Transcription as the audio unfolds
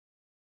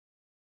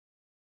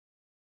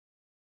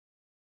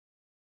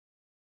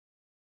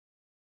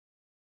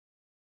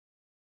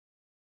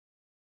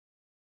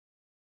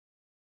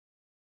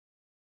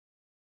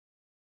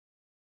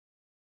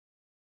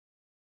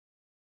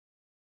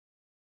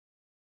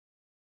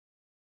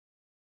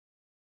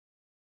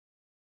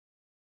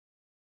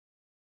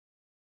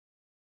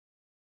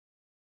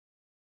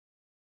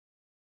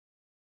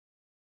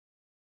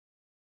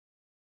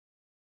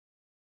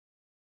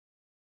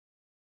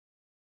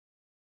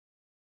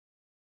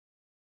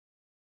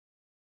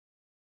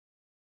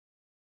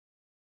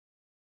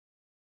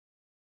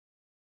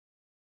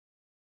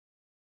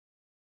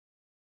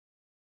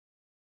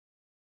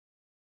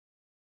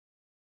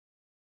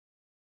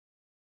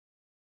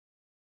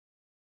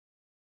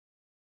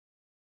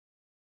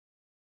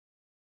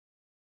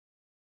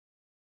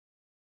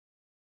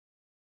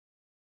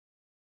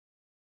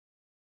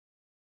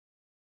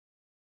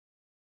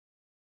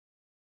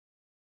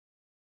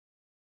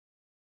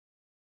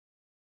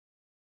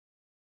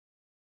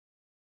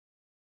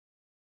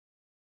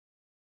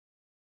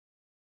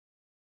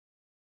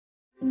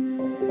All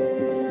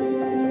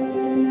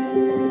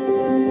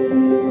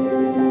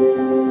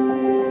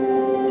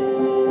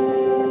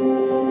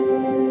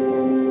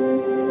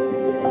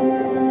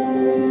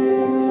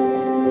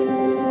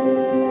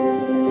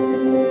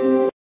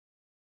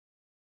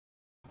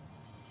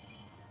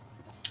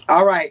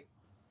right.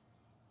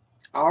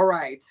 All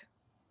right.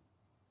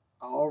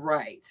 All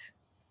right.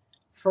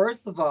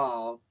 First of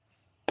all,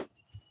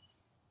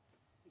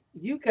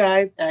 you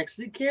guys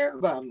actually care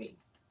about me.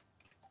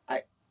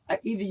 I,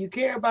 either you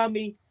care about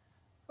me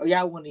or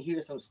y'all want to hear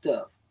some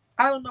stuff.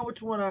 I don't know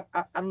which one.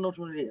 I don't know which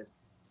one it is,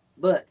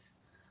 but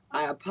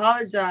I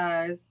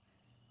apologize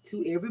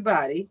to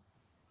everybody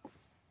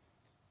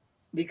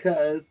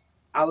because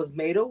I was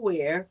made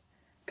aware.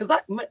 Because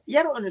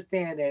y'all don't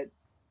understand that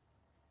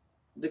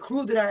the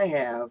crew that I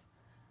have,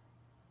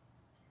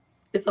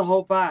 it's a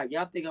whole vibe.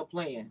 Y'all think I'm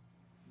playing?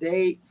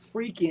 They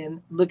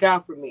freaking look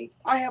out for me.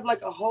 I have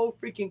like a whole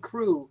freaking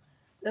crew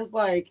that's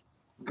like,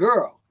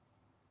 girl,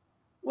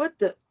 what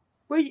the?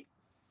 Where you?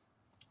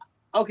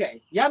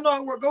 Okay, y'all know I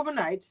work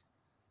overnight.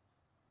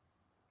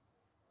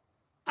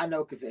 I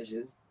know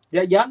confessions.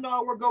 Yeah, y'all know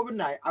I work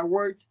overnight. I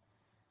worked.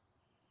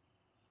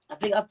 I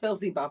think I fell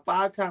asleep about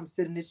 5 times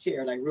sitting in this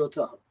chair, like real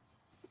talk.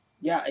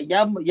 Yeah,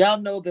 y'all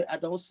know that I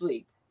don't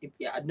sleep.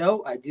 I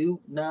know I do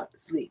not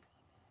sleep.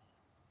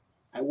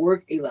 I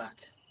work a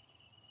lot.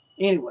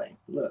 Anyway,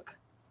 look,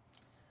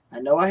 I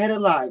know I had a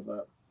live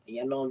up. And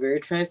y'all know I'm very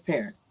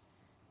transparent.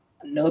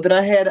 I know that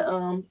I had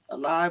a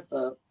live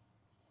up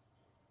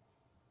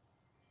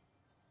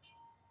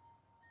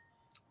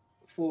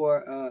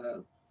for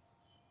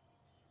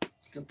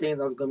some things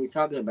I was going to be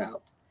talking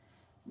about,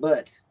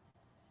 but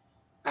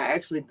I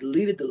actually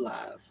deleted the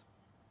live.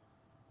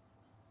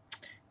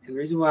 And the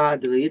reason why I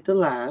deleted the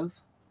live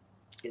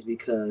is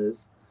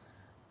because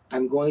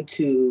I'm going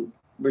to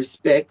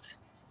respect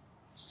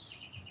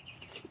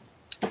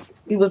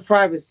people's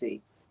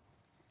privacy.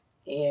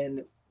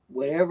 And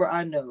whatever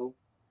I know,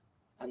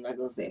 I'm not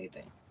going to say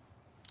anything.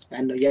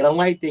 I know y'all don't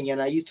like things,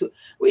 and I used to.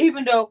 Well,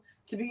 even though,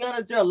 to be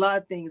honest, there are a lot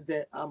of things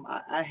that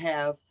I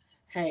have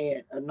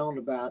had or known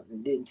about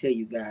and didn't tell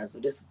you guys. So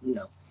this,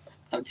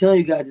 I'm telling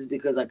you guys this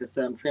because, like I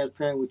said, I'm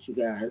transparent with you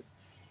guys,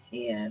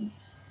 and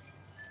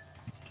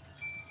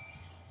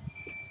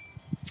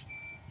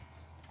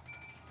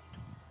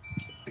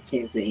I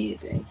can't say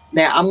anything.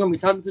 Now, I'm going to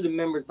be talking to the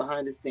members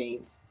behind the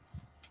scenes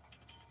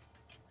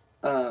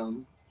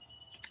after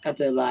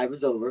the live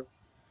is over.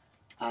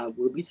 I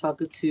will be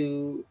talking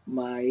to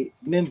my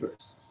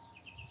members.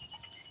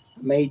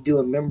 I may do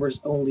a members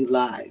only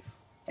live,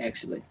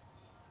 actually.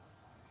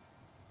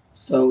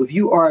 So if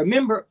you are a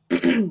member,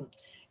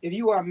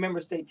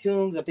 stay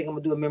tuned. I think I'm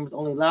going to do a members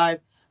only live.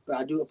 But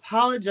I do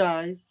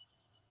apologize.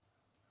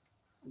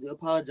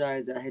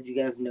 That I had you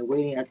guys in there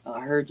waiting. I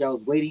heard y'all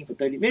was waiting for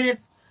 30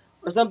 minutes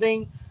or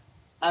something.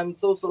 I'm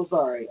so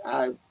sorry.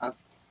 I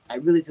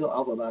really feel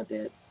awful about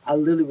that. I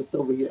literally was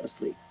over here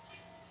asleep.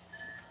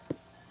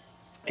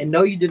 And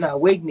no, you did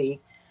not wake me.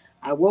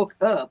 I woke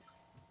up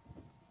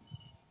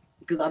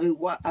because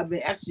I've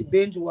been actually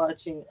binge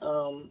watching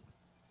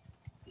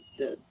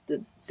the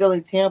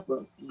Selling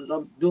Tampa because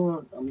I'm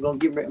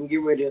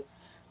getting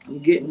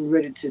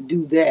ready to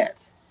do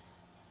that.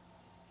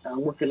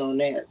 I'm working on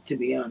that, to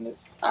be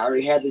honest. I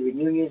already had the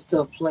reunion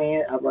stuff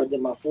planned. I've already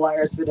done my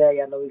flyers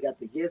today. I know we got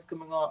the guests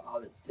coming on,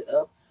 all that set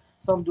up.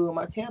 So I'm doing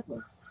my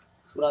Tampa.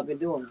 That's what I've been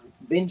doing,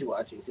 binge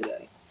watching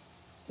today.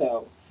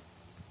 So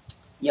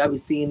y'all be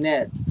seeing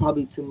that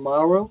probably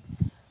tomorrow.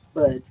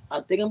 But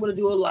I think I'm going to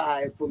do a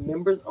live for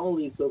members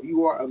only. So if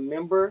you are a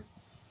member,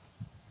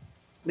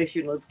 make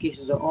sure your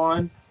notifications are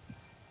on.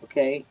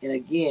 Okay? And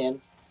again,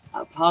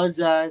 I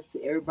apologize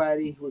to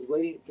everybody who was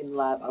waiting in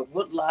live. I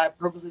went live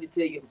purposely to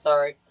tell you I'm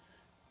sorry.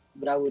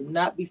 But I would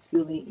not be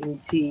spilling any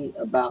tea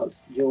about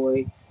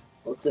Joy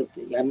or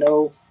Clifton. I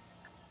know,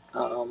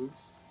 um,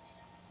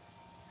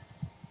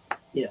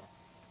 you know,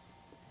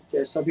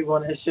 there's some people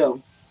on that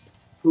show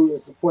who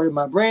have supported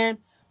my brand,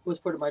 who have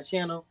supported my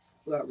channel,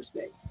 without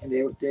respect, and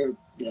they're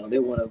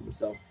one of them.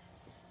 So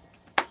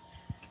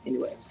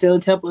anyway, Selling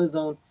Temple is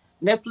on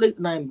Netflix,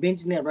 and I'm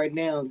binging that right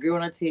now. Girl,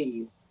 when I tell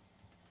you,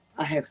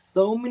 I have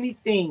so many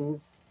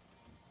things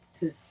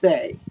to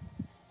say,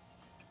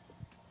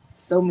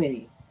 so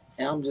many,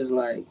 and I'm just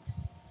like.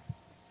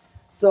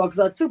 So, because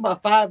I took my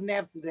 5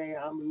 naps today,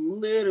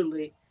 I'm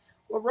literally,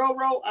 well,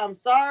 Ro, I'm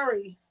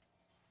sorry.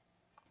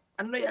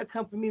 I know y'all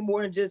come for me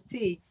more than just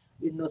tea.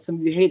 You know, some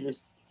of you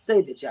haters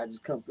say that y'all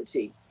just come for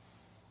tea.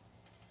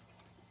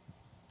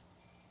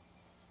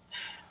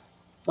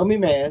 Don't be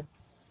mad.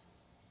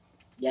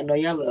 Y'all know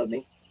y'all love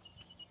me.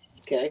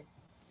 Okay?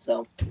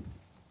 So,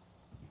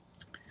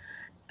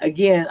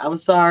 again, I'm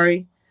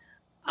sorry.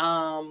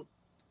 I'll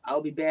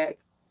be back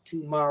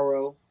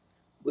tomorrow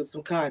with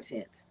some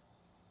content,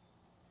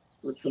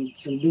 with some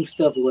new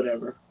stuff or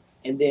whatever.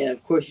 And then,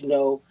 of course, I'm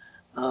going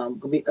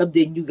to be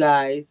updating you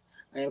guys.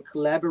 I am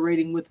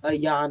collaborating with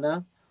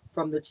Ayana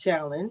from the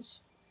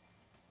challenge.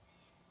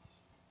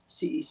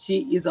 She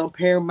is on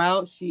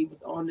Paramount. She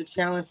was on the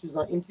challenge. She was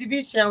on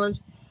MTV's challenge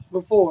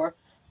before.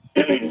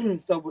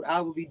 So what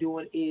I will be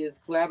doing is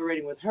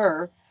collaborating with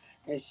her,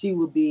 and she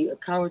will be a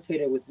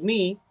commentator with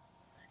me,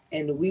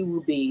 and we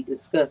will be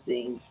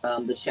discussing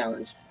the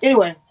challenge.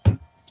 Anyway,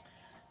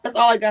 that's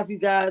all I got for you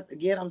guys.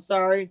 Again, I'm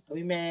sorry. Don't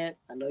be mad.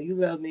 I know you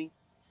love me.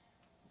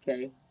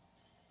 Okay.